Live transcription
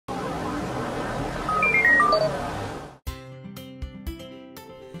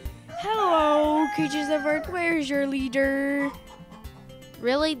creatures of Earth, where's your leader?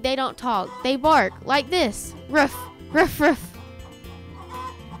 Really? They don't talk. They bark like this. Ruff, ruff, ruff.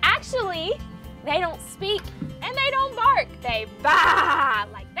 Actually, they don't speak and they don't bark. They bah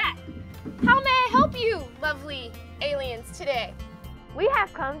like that. How may I help you, lovely aliens, today? We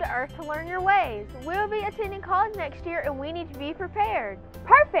have come to Earth to learn your ways. We'll be attending college next year and we need to be prepared.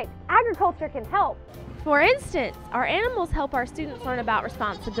 Perfect! Agriculture can help. For instance, our animals help our students learn about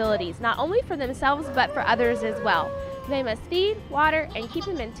responsibilities, not only for themselves but for others as well. They must feed, water, and keep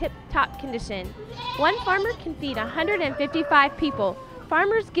them in tip-top condition. One farmer can feed 155 people.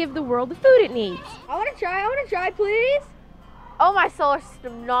 Farmers give the world the food it needs. I want to try, please. Oh, my solar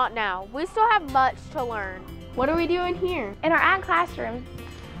system, not now. We still have much to learn. What are we doing here? In our ag classroom,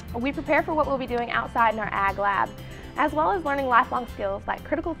 we prepare for what we'll be doing outside in our ag lab, as well as learning lifelong skills like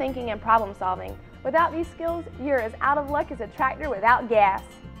critical thinking and problem solving. Without these skills, you're as out of luck as a tractor without gas.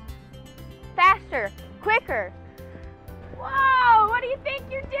 Faster, quicker. Whoa, what do you think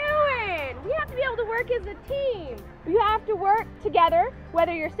you're doing? We have to be able to work as a team. You have to work together,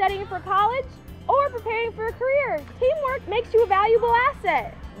 whether you're studying for college or preparing for a career. Teamwork makes you a valuable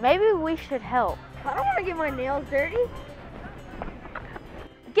asset. Maybe we should help. I don't want to get my nails dirty.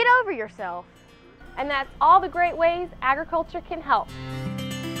 Get over yourself. And that's all the great ways agriculture can help.